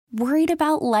Worried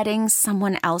about letting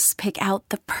someone else pick out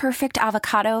the perfect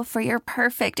avocado for your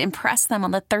perfect impress them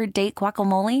on the third date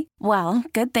guacamole? Well,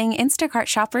 good thing Instacart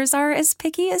shoppers are as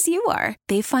picky as you are.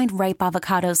 They find ripe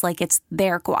avocados like it's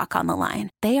their guac on the line.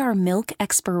 They are milk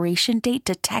expiration date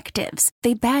detectives.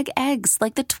 They bag eggs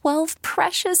like the 12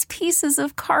 precious pieces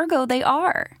of cargo they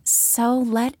are. So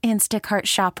let Instacart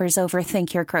shoppers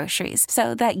overthink your groceries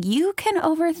so that you can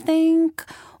overthink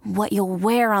what you'll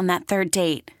wear on that third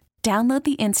date. Download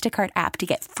the Instacart app to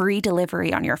get free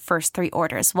delivery on your first 3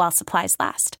 orders while supplies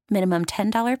last. Minimum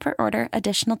 $10 per order.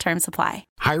 Additional terms apply.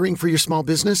 Hiring for your small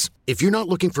business? If you're not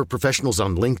looking for professionals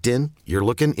on LinkedIn, you're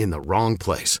looking in the wrong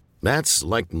place. That's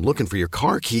like looking for your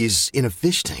car keys in a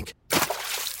fish tank.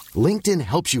 LinkedIn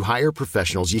helps you hire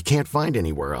professionals you can't find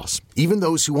anywhere else, even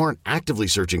those who aren't actively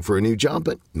searching for a new job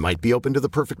but might be open to the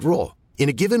perfect role. In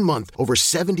a given month, over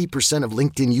 70% of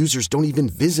LinkedIn users don't even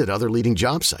visit other leading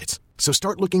job sites. So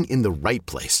start looking in the right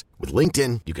place. With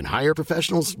LinkedIn, you can hire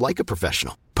professionals like a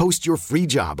professional. Post your free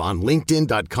job on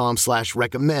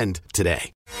linkedin.com/recommend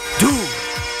today. Dude,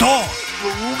 dog,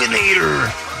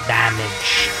 Luginator,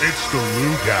 damage. It's the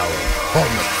Lug-Hour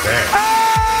on the fan.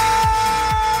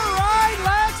 All right,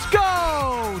 let's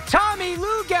go. Tommy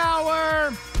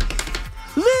Lug-Hour.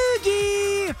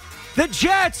 Loogie. The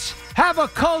Jets have a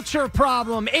culture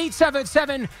problem.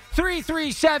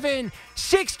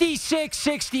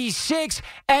 877-337-6666.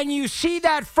 And you see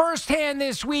that firsthand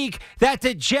this week that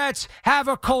the Jets have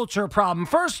a culture problem.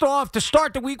 First off, to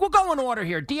start the week, we'll go in order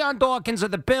here. Deion Dawkins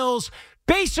of the Bills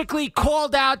basically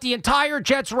called out the entire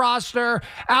Jets roster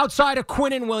outside of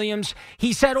Quinnen Williams.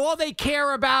 He said all they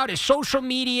care about is social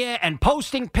media and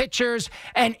posting pictures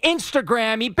and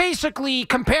Instagram. He basically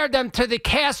compared them to the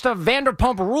cast of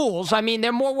Vanderpump Rules. I mean,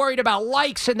 they're more worried about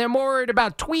likes and they're more worried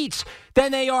about tweets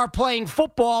than they are playing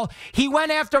football. He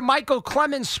went after Michael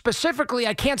Clemens specifically.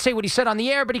 I can't say what he said on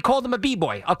the air, but he called him a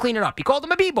B-boy. I'll clean it up. He called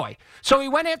him a B-boy. So he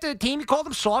went after the team. He called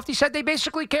them soft. He said they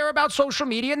basically care about social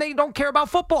media and they don't care about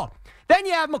football. Then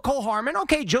you have Mecole Hardman.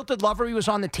 Okay, jilted lover. He was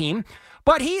on the team.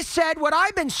 But he said what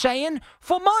I've been saying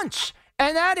for months,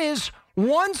 and that is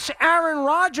once Aaron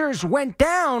Rodgers went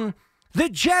down, the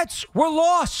Jets were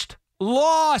lost.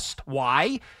 Lost.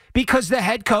 Why? Because the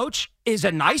head coach is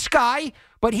a nice guy,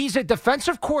 but he's a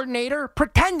defensive coordinator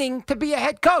pretending to be a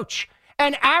head coach.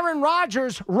 And Aaron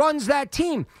Rodgers runs that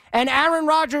team. And Aaron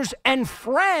Rodgers and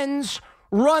friends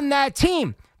run that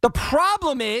team. The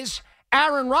problem is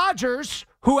Aaron Rodgers,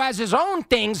 who has his own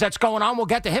things that's going on, we'll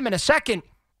get to him in a second.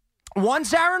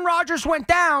 Once Aaron Rodgers went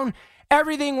down,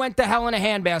 everything went to hell in a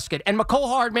handbasket. And Mecole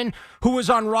Hardman, who was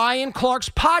on Ryan Clark's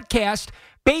podcast,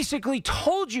 basically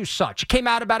told you such. It came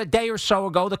out about a day or so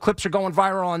ago. The clips are going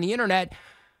viral on the internet.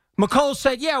 Mecole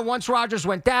said, yeah, once Rodgers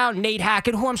went down, Nate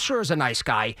Hackett, who I'm sure is a nice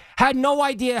guy, had no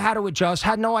idea how to adjust,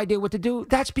 had no idea what to do.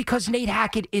 That's because Nate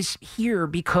Hackett is here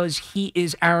because he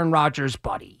is Aaron Rodgers'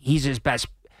 buddy. He's his best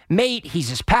mate, he's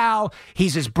his pal,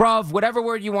 he's his bruv, whatever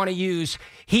word you want to use,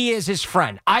 he is his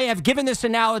friend. I have given this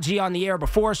analogy on the air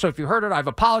before, so if you heard it, I've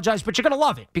apologized, but you're going to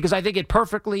love it because I think it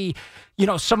perfectly,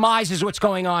 surmises what's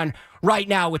going on right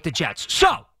now with the Jets.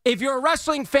 So, if you're a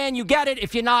wrestling fan, you get it.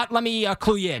 If you're not, let me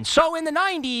clue you in. So in the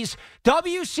 90s,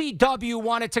 WCW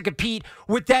wanted to compete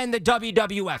with then the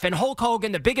WWF. And Hulk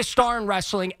Hogan, the biggest star in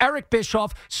wrestling, Eric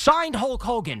Bischoff, signed Hulk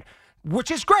Hogan,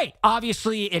 which is great.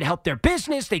 Obviously, it helped their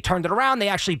business. They turned it around. They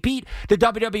actually beat the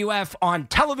WWF on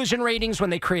television ratings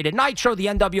when they created Nitro, the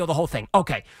NWO, the whole thing.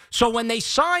 Okay, so when they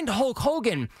signed Hulk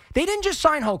Hogan, they didn't just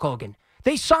sign Hulk Hogan.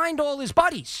 They signed all his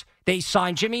buddies. They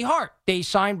signed Jimmy Hart. They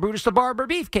signed Brutus the Barber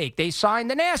Beefcake. They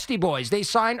signed the Nasty Boys. They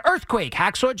signed Earthquake,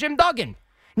 Hacksaw Jim Duggan.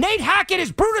 Nate Hackett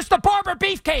is Brutus the Barber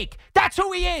Beefcake. That's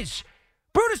who he is.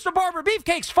 Brutus the Barber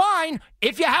Beefcake's fine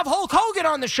if you have Hulk Hogan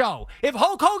on the show. If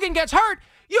Hulk Hogan gets hurt,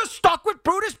 you're stuck with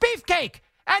Brutus Beefcake.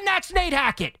 And that's Nate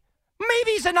Hackett.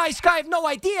 Maybe he's a nice guy, I have no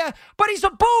idea, but he's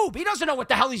a boob. He doesn't know what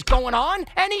the hell he's going on,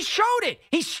 and he showed it.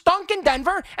 He stunk in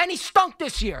Denver, and he stunk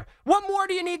this year. What more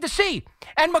do you need to see?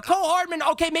 And Mecole Hardman,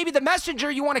 okay, maybe the messenger,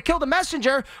 you want to kill the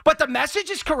messenger, but the message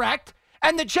is correct,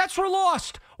 and the Jets were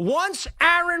lost. Once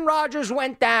Aaron Rodgers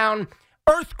went down,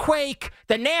 Earthquake,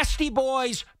 the Nasty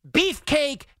Boys,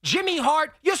 Beefcake, Jimmy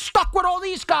Hart, you're stuck with all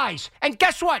these guys. And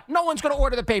guess what? No one's going to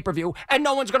order the pay-per-view, and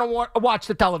no one's going to watch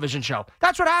the television show.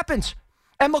 That's what happens.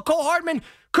 And Mecole Hardman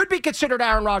could be considered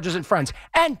Aaron Rodgers and friends.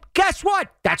 And guess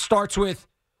what? That starts with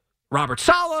Robert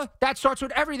Saleh. That starts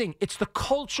with everything. It's the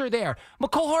culture there.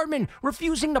 Mecole Hardman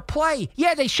refusing to play.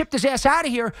 Yeah, they shipped his ass out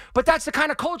of here, but that's the kind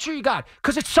of culture you got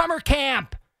because it's summer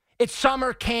camp. It's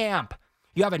summer camp.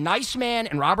 You have a nice man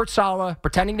in Robert Saleh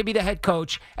pretending to be the head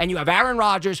coach, and you have Aaron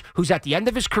Rodgers, who's at the end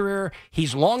of his career.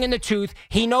 He's long in the tooth.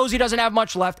 He knows he doesn't have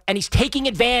much left, and he's taking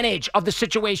advantage of the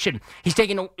situation. He's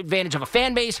taking advantage of a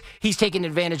fan base. He's taking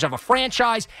advantage of a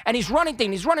franchise, and he's running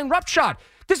things. He's running roughshod.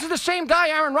 This is the same guy,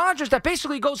 Aaron Rodgers, that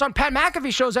basically goes on Pat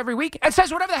McAfee shows every week and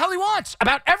says whatever the hell he wants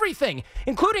about everything,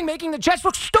 including making the Jets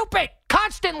look stupid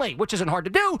constantly, which isn't hard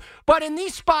to do. But in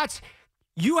these spots,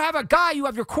 you have a guy, you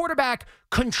have your quarterback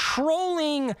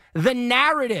controlling the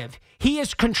narrative. He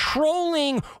is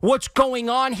controlling what's going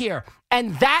on here.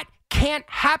 And that can't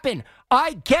happen.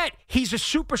 I get he's a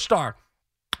superstar.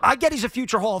 I get he's a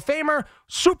future Hall of Famer,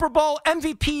 Super Bowl,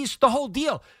 MVPs, the whole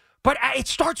deal. But it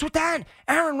starts with that.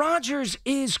 Aaron Rodgers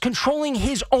is controlling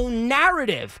his own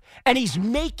narrative, and he's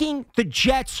making the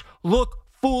Jets look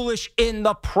foolish in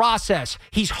the process.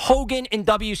 He's Hogan in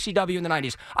WCW in the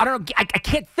 90s. I don't know. I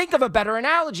can't think of a better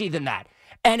analogy than that.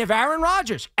 And if Aaron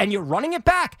Rodgers, and you're running it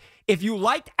back, if you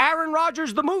liked Aaron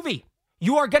Rodgers, the movie,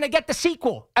 you are going to get the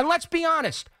sequel. And let's be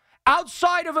honest,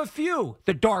 outside of a few,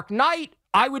 The Dark Knight,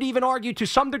 I would even argue to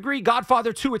some degree,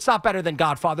 Godfather 2, it's not better than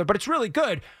Godfather, but it's really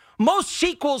good. Most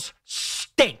sequels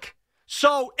stink.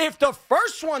 So if the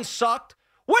first one sucked,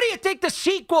 what do you think the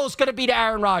sequel is going to be to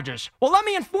Aaron Rodgers? Well, let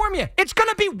me inform you. It's going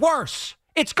to be worse.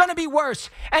 It's going to be worse.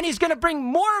 And he's going to bring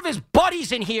more of his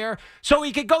buddies in here so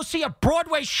he could go see a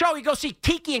Broadway show. He go see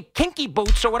Tiki and Kinky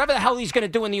Boots or whatever the hell he's going to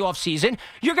do in the offseason.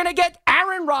 You're going to get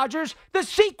Aaron Rodgers, the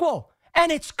sequel.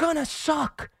 And it's going to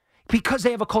suck because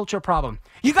they have a culture problem.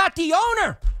 You got the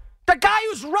owner, the guy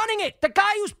who's running it, the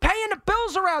guy who's paying the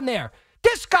bills around there.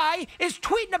 This guy is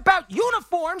tweeting about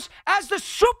uniforms as the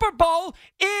Super Bowl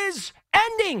is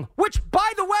ending, which,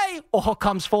 by the way, all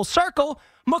comes full circle.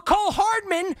 Mecole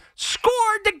Hardman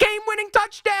scored the game-winning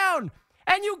touchdown.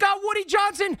 And you got Woody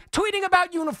Johnson tweeting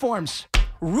about uniforms.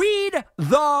 Read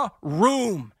the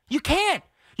room. You can't.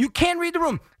 You can't read the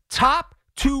room. Top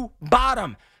to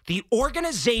bottom. The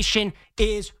organization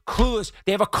is clueless.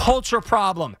 They have a culture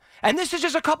problem. And this is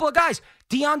just a couple of guys.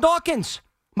 Deion Dawkins,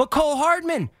 Mecole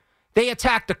Hardman. They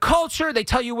attack the culture. They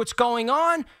tell you what's going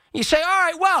on. You say, all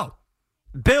right, well,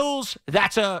 Bills,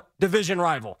 that's a division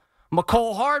rival.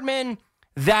 Mecole Hardman,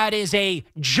 that is a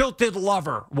jilted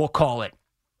lover, we'll call it.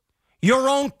 Your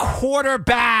own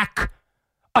quarterback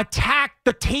attacked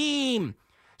the team,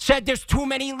 said there's too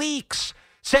many leaks,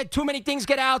 said too many things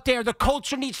get out there. The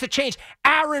culture needs to change.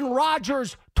 Aaron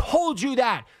Rodgers told you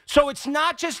that. So it's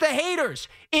not just the haters.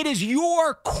 It is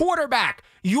your quarterback,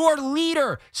 your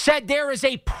leader said there is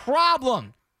a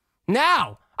problem.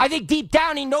 Now, I think deep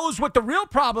down he knows what the real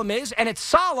problem is, and it's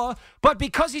Saleh, but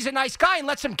because he's a nice guy and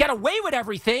lets him get away with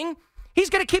everything, he's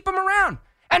going to keep him around.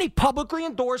 And he publicly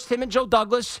endorsed him and Joe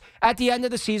Douglas at the end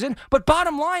of the season. But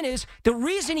bottom line is, the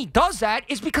reason he does that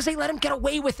is because they let him get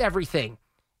away with everything.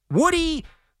 Woody,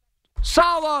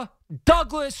 Saleh,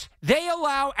 Douglas, they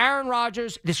allow Aaron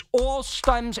Rodgers. This all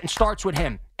stems and starts with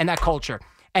him and that culture.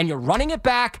 And you're running it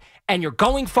back and you're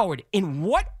going forward. In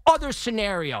what other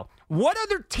scenario, what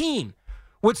other team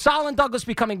would Saleh and Douglas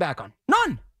be coming back on?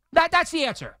 None. That's the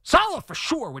answer. Saleh for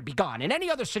sure would be gone. In any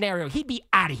other scenario, he'd be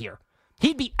out of here.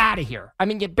 He'd be out of here. I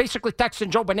mean, you're basically texting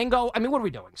Joe Beningo. I mean, what are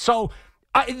we doing? So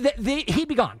he'd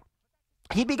be gone.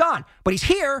 He'd be gone. But he's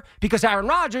here because Aaron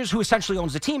Rodgers, who essentially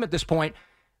owns the team at this point,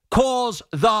 calls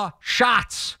the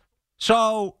shots.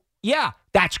 So, yeah,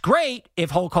 that's great.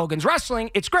 If Hulk Hogan's wrestling,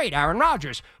 it's great, Aaron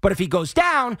Rodgers. But if he goes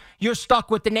down, you're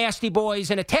stuck with the Nasty Boys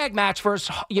in a tag match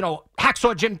versus,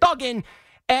 Hacksaw Jim Duggan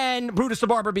and Brutus the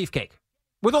Barber Beefcake.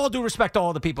 With all due respect to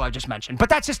all the people I just mentioned. But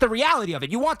that's just the reality of it.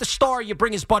 You want the star, you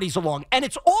bring his buddies along. And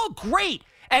it's all great.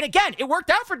 And again, it worked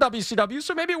out for WCW,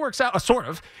 so maybe it works out, sort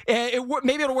of.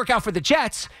 Maybe it'll work out for the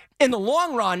Jets in the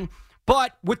long run.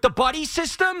 But with the buddy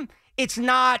system, it's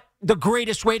not the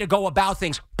greatest way to go about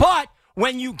things. But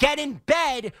when you get in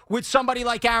bed with somebody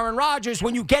like Aaron Rodgers,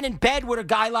 when you get in bed with a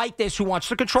guy like this who wants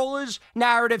to control his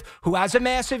narrative, who has a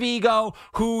massive ego,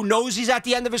 who knows he's at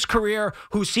the end of his career,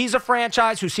 who sees a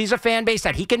franchise, who sees a fan base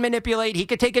that he can manipulate, he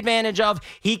could take advantage of,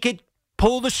 he could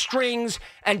pull the strings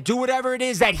and do whatever it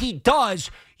is that he does,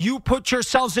 you put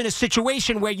yourselves in a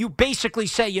situation where you basically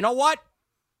say, you know what?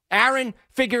 Aaron,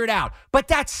 figure it out. But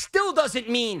that still doesn't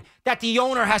mean that the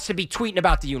owner has to be tweeting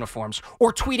about the uniforms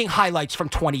or tweeting highlights from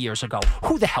 20 years ago.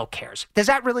 Who the hell cares? Does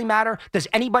that really matter? Does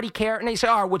anybody care? And they say,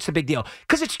 oh, what's the big deal?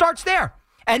 Because it starts there.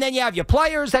 And then you have your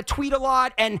players that tweet a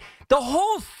lot and the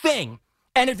whole thing.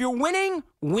 And if you're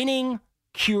winning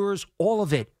cures all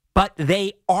of it. But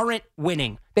they aren't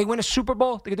winning. They win a Super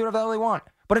Bowl, they can do whatever the hell they want.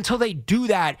 But until they do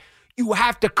that, you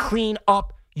have to clean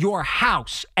up your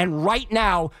house. And right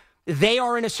now, they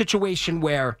are in a situation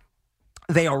where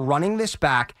they are running this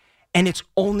back and it's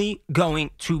only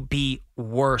going to be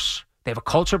worse. They have a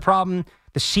culture problem.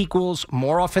 The sequels,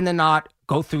 more often than not,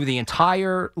 go through the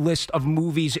entire list of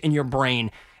movies in your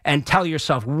brain and tell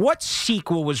yourself what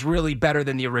sequel was really better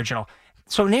than the original.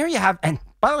 So there you have, and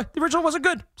by the way, the original wasn't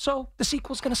good, so the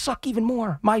sequel's going to suck even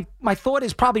more. My thought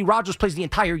is probably Rodgers plays the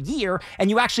entire year, and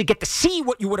you actually get to see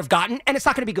what you would have gotten, and it's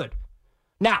not going to be good.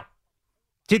 Now,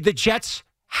 did the Jets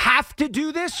have to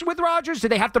do this with Rodgers?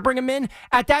 Did they have to bring him in?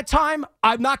 At that time,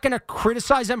 I'm not going to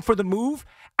criticize them for the move.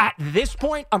 At this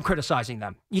point, I'm criticizing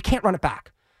them. You can't run it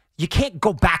back. You can't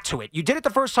go back to it. You did it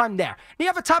the first time there. You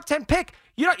have a top 10 pick.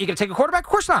 You're going to take a quarterback? Of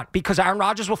course not, because Aaron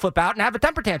Rodgers will flip out and have a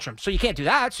temper tantrum. So you can't do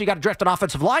that. So you got to draft an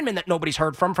offensive lineman that nobody's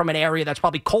heard from an area that's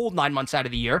probably cold 9 months out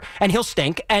of the year, and he'll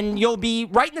stink, and you'll be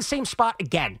right in the same spot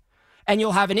again. And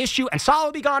you'll have an issue, and Salah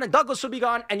will be gone, and Douglas will be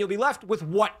gone, and you'll be left with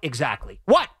what exactly?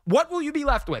 What? What will you be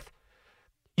left with?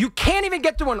 You can't even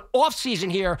get through an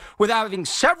offseason here without having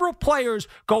several players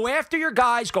go after your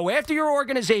guys, go after your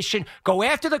organization, go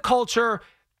after the culture.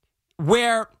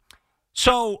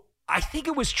 So I think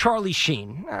it was Charlie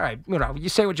Sheen. All right, you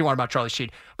say what you want about Charlie Sheen,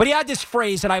 but he had this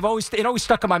phrase, and it always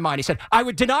stuck in my mind. He said, "I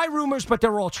would deny rumors, but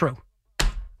they're all true."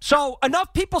 So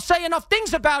enough people say enough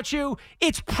things about you,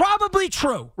 it's probably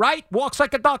true, right? Walks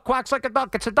like a duck, quacks like a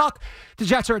duck. It's a duck. The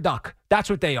Jets are a duck. That's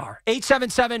what they are.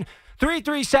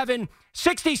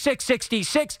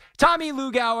 877-337-6666. Tommy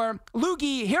Lug-Hour.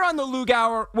 Loogie, here on the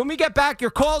Lug-Hour. When we get back, your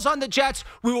calls on the Jets.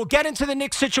 We will get into the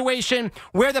Knicks situation,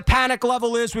 where the panic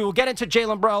level is. We will get into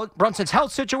Jalen Brunson's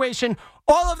health situation.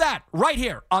 All of that right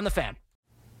here on The Fan.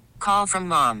 Call from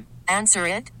mom. Answer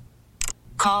it.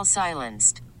 Call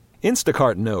silenced.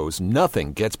 Instacart knows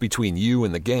nothing gets between you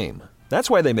and the game.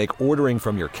 That's why they make ordering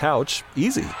from your couch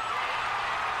easy.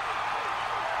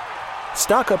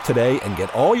 Stock up today and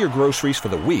get all your groceries for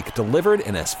the week delivered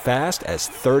in as fast as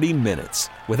 30 minutes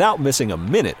without missing a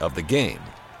minute of the game.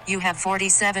 You have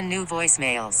 47 new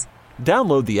voicemails.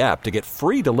 Download the app to get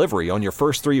free delivery on your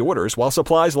first 3 orders while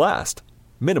supplies last.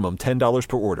 Minimum $10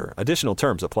 per order. Additional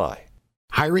terms apply.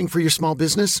 Hiring for your small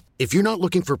business? If you're not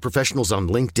looking for professionals on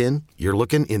LinkedIn, you're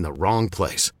looking in the wrong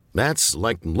place. That's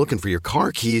like looking for your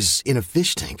car keys in a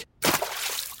fish tank.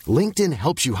 LinkedIn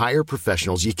helps you hire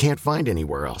professionals you can't find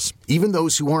anywhere else, even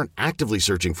those who aren't actively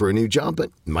searching for a new job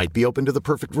but might be open to the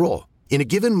perfect role. In a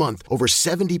given month, over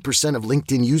 70% of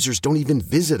LinkedIn users don't even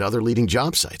visit other leading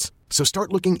job sites. So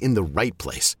start looking in the right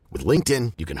place. With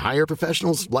LinkedIn, you can hire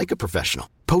professionals like a professional.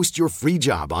 Post your free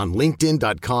job on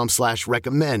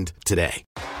linkedin.com/recommend today.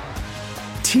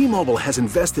 T-Mobile has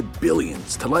invested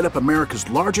billions to light up America's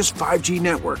largest 5G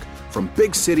network, from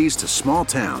big cities to small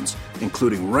towns,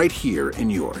 including right here in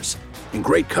yours. And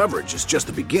great coverage is just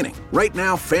the beginning. Right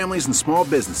now, families and small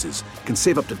businesses can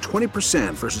save up to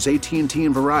 20% versus AT&T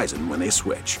and Verizon when they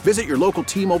switch. Visit your local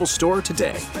T-Mobile store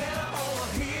today.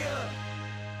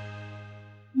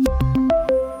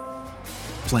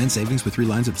 Plan savings with 3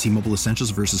 lines of T-Mobile Essentials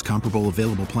versus comparable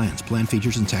available plans. Plan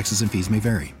features and taxes and fees may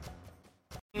vary.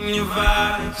 Your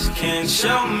vibes can't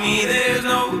show me there's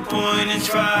no point in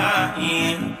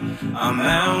trying. I'm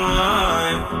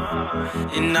at one,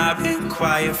 and I've been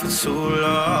quiet for too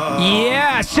long.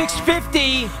 Yeah,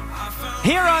 650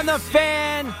 here on The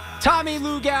Fan. Tommy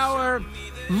Lug-Hour.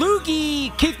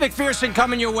 Loogie, Keith McPherson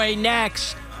coming your way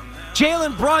next.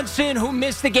 Jalen Brunson, who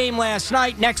missed the game last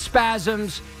night, neck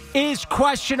spasms, is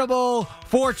questionable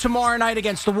for tomorrow night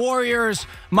against the Warriors.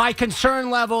 My concern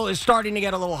level is starting to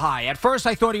get a little high. At first,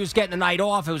 I thought he was getting the night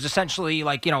off. It was essentially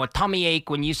like, a tummy ache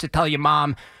when you used to tell your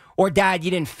mom or dad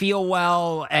you didn't feel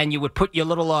well, and you would put your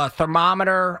little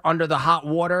thermometer under the hot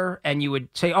water, and you would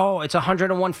say, oh, it's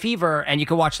 101 fever, and you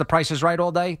could watch The Price is Right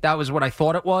all day. That was what I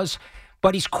thought it was.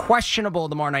 But he's questionable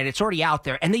tomorrow night. It's already out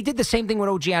there. And they did the same thing with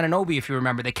OG Anunoby, if you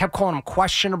remember. They kept calling him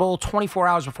questionable 24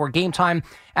 hours before game time.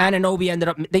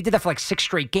 Anunoby they did that for like 6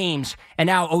 straight games, and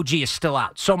now OG is still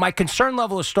out. So my concern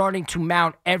level is starting to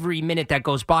mount every minute that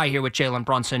goes by here with Jalen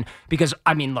Brunson because,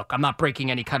 look, I'm not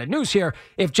breaking any kind of news here.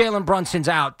 If Jalen Brunson's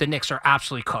out, the Knicks are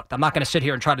absolutely cooked. I'm not going to sit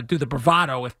here and try to do the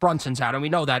bravado if Brunson's out, and we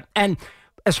know that. And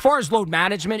as far as load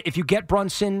management, if you get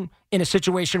Brunson in a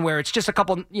situation where it's just a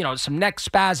couple, some neck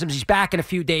spasms, he's back in a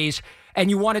few days, and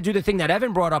you want to do the thing that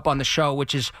Evan brought up on the show,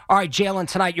 which is, all right, Jalen,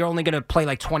 tonight you're only going to play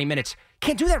like 20 minutes.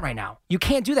 Can't do that right now. You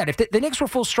can't do that. If the Knicks were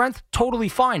full strength, totally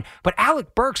fine. But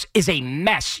Alec Burks is a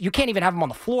mess. You can't even have him on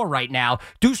the floor right now.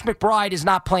 Deuce McBride is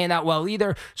not playing that well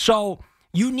either. So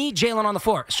you need Jalen on the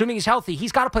floor. Assuming he's healthy,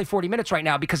 he's got to play 40 minutes right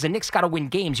now because the Knicks got to win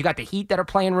games. You got the Heat that are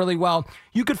playing really well.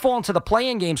 You could fall into the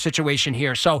play-in game situation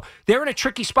here. So they're in a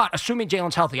tricky spot, assuming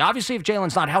Jalen's healthy. Obviously, if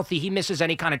Jalen's not healthy, he misses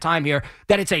any kind of time here,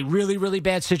 then it's a really, really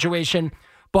bad situation.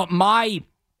 But my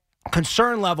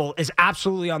concern level is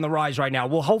absolutely on the rise right now.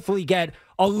 We'll hopefully get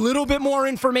a little bit more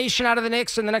information out of the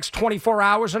Knicks in the next 24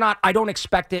 hours or not. I don't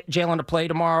expect Jalen to play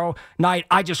tomorrow night.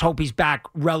 I just hope he's back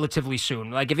relatively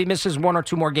soon. Like, if he misses 1 or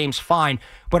 2 more games, fine.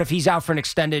 But if he's out for an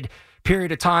extended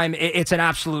period of time, it's an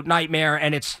absolute nightmare,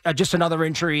 and it's just another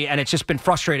injury, and it's just been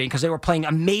frustrating because they were playing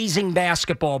amazing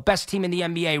basketball, best team in the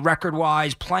NBA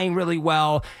record-wise, playing really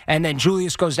well, and then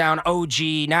Julius goes down,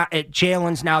 OG, now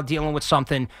Jalen's now dealing with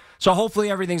something. So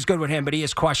hopefully everything's good with him, but he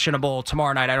is questionable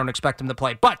tomorrow night. I don't expect him to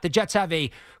play. But the Jets have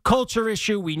a culture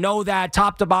issue. We know that,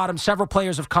 top to bottom. Several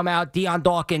players have come out. Dion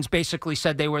Dawkins basically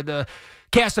said they were the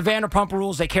cast of Vanderpump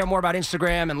Rules. They care more about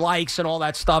Instagram and likes and all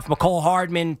that stuff. Mecole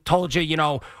Hardman told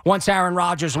you, once Aaron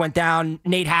Rodgers went down,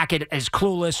 Nate Hackett is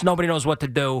clueless. Nobody knows what to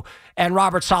do. And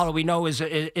Robert Saleh, we know, is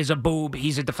a boob.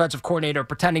 He's a defensive coordinator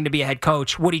pretending to be a head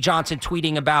coach. Woody Johnson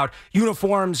tweeting about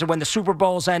uniforms and when the Super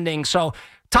Bowl's ending. So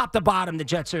top to bottom, the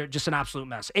Jets are just an absolute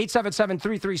mess.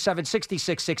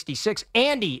 877-337-6666.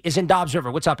 Andy is in Dobbs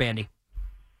River. What's up, Andy?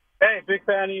 Hey, big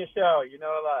fan of your show. You know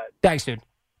a lot. Thanks, dude.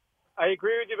 I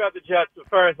agree with you about the Jets, but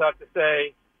first I have to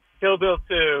say Kill Bill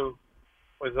 2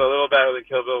 was a little better than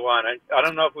Kill Bill 1. I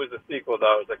don't know if it was a sequel,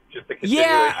 though. It was like just a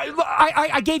continuation.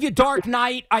 Yeah, I gave you Dark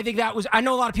Knight. I think that was – I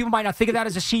know a lot of people might not think of that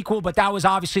as a sequel, but that was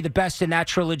obviously the best in that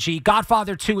trilogy.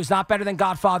 Godfather 2 is not better than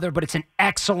Godfather, but it's an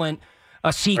excellent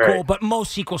sequel, right. But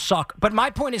most sequels suck. But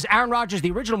my point is Aaron Rodgers, the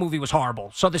original movie, was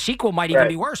horrible. So the sequel might even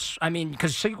be worse. I mean,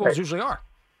 because sequels usually are.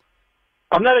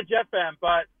 I'm not a Jet fan,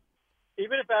 but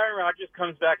even if Aaron Rodgers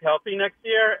comes back healthy next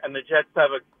year and the Jets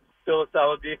have still a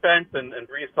solid defense and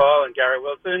Breece Hall and Garrett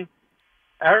Wilson,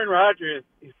 Aaron Rodgers,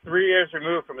 he's 3 years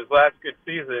removed from his last good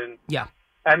season. Yeah.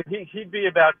 And he'd be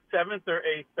about 7th or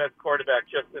 8th best quarterback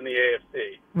just in the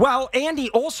AFC. Well, Andy,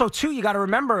 also, too, you got to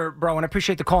remember, bro, and I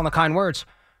appreciate the call and the kind words,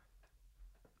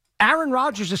 Aaron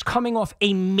Rodgers is coming off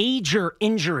a major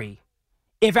injury.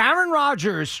 If Aaron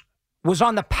Rodgers was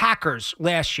on the Packers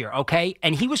last year, okay,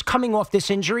 and he was coming off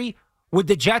this injury, would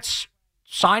the Jets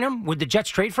sign him? Would the Jets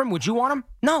trade for him? Would you want him?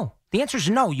 No. The answer is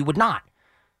no, you would not.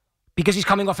 Because he's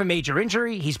coming off a major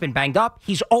injury. He's been banged up.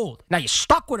 He's old. Now, you're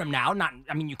stuck with him now.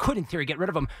 You could, in theory, get rid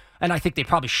of him, and I think they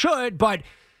probably should, but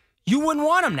you wouldn't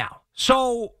want him now.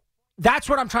 So that's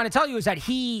what I'm trying to tell you is that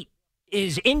he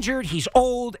is injured. He's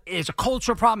old. It's a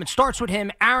cultural problem. It starts with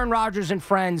him, Aaron Rodgers and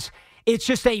friends. It's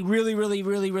just a really, really,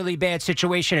 really, really bad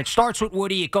situation. It starts with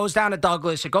Woody. It goes down to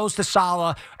Douglas. It goes to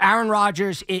Saleh. Aaron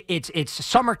Rodgers, it's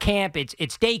summer camp. It's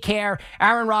daycare.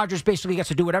 Aaron Rodgers basically gets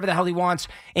to do whatever the hell he wants,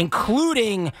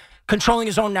 including controlling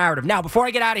his own narrative. Now, before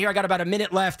I get out of here, I got about a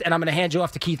minute left, and I'm going to hand you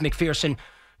off to Keith McPherson.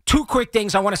 2 quick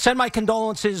things. I want to send my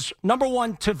condolences, number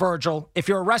 1, to Virgil. If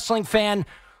you're a wrestling fan,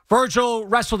 Virgil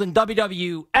wrestled in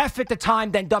WWF at the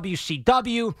time, then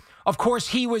WCW. Of course,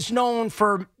 he was known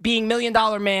for being $1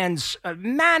 Million Man's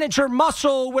manager,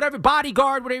 muscle, whatever,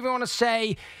 bodyguard, whatever you want to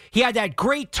say. He had that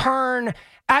great turn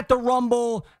at the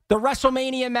Rumble, the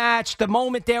WrestleMania match, the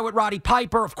moment there with Roddy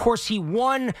Piper. Of course, he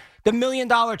won the $1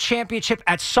 Million Championship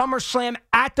at SummerSlam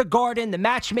at the Garden, the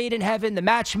match made in heaven, the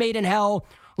match made in hell.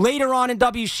 Later on in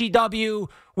WCW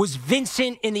was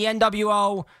Vincent in the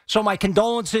NWO. So my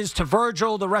condolences to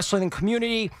Virgil, the wrestling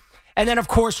community. And then, of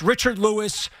course, Richard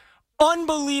Lewis,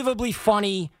 unbelievably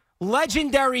funny,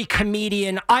 legendary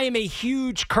comedian. I am a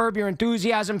huge Curb Your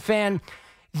Enthusiasm fan.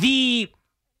 The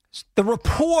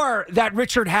rapport that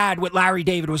Richard had with Larry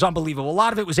David was unbelievable. A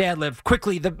lot of it was ad-lib.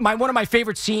 Quickly, one of my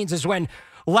favorite scenes is when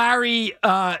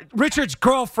Richard's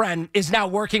girlfriend is now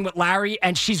working with Larry,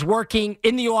 and she's working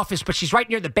in the office, but she's right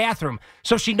near the bathroom.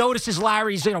 So she notices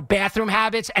Larry's, bathroom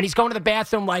habits, and he's going to the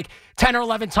bathroom like 10 or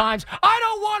 11 times. I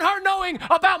don't want her knowing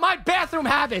about my bathroom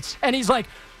habits. And he's like,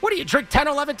 what do you drink 10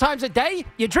 or 11 times a day?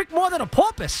 You drink more than a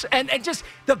porpoise. And just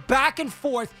the back and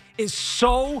forth is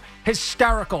so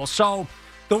hysterical. So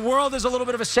the world is a little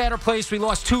bit of a sadder place. We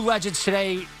lost 2 legends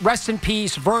today. Rest in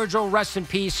peace, Virgil. Rest in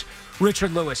peace,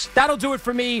 Richard Lewis. That'll do it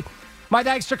for me. My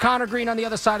thanks to Connor Green on the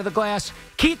other side of the glass.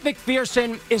 Keith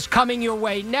McPherson is coming your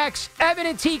way next. Evan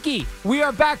and Tiki, we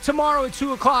are back tomorrow at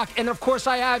 2 o'clock. And, of course,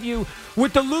 I have you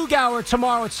with the Lug-Hour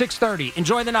tomorrow at 6:30.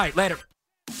 Enjoy the night. Later.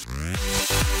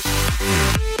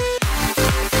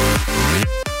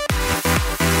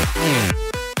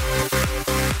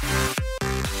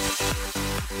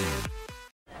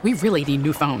 We really need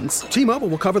new phones. T-Mobile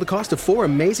will cover the cost of 4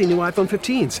 amazing new iPhone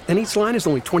 15s, and each line is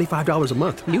only $25 a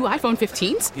month. New iPhone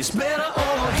 15s? It's better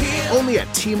over here. Only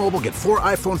at T-Mobile, get 4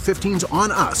 iPhone 15s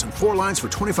on us and 4 lines for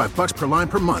 $25 per line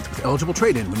per month with eligible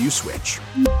trade-in when you switch.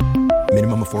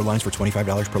 Minimum of 4 lines for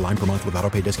 $25 per line per month with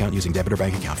autopay discount using debit or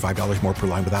bank account. $5 more per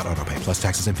line without autopay, plus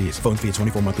taxes and fees. Phone fee at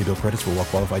 24 monthly bill credits for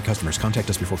well-qualified customers. Contact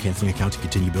us before canceling account to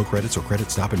continue bill credits or credit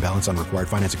stop and balance on required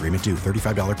finance agreement due.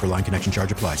 $35 per line connection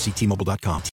charge applies. See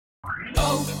T-Mobile.com.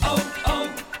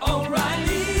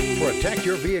 O'Reilly. Protect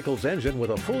your vehicle's engine with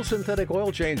a full synthetic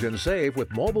oil change and save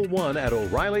with Mobile One at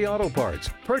O'Reilly Auto Parts.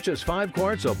 Purchase 5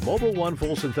 quarts of Mobile One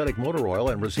full synthetic motor oil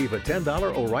and receive a $10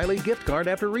 O'Reilly gift card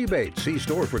after rebate. See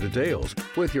store for details.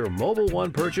 With your Mobile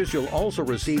One purchase, you'll also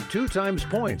receive 2 times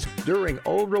points during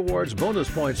O Rewards Bonus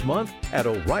Points Month at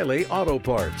O'Reilly Auto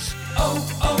Parts.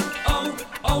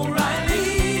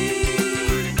 O'Reilly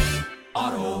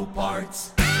Auto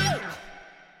Parts.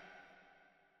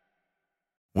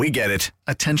 We get it.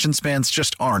 Attention spans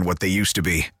just aren't what they used to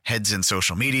be. Heads in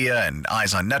social media and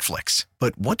eyes on Netflix.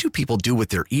 But what do people do with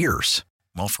their ears?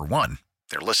 Well, for one,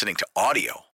 they're listening to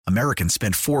audio. Americans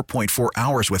spend 4.4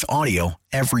 hours with audio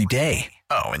every day.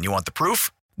 Oh, and you want the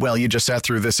proof? Well, you just sat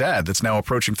through this ad that's now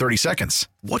approaching 30 seconds.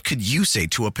 What could you say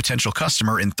to a potential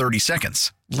customer in 30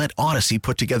 seconds? Let Odyssey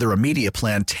put together a media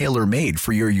plan tailor-made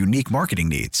for your unique marketing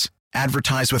needs.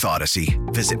 Advertise with Odyssey.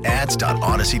 Visit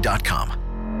ads.odyssey.com.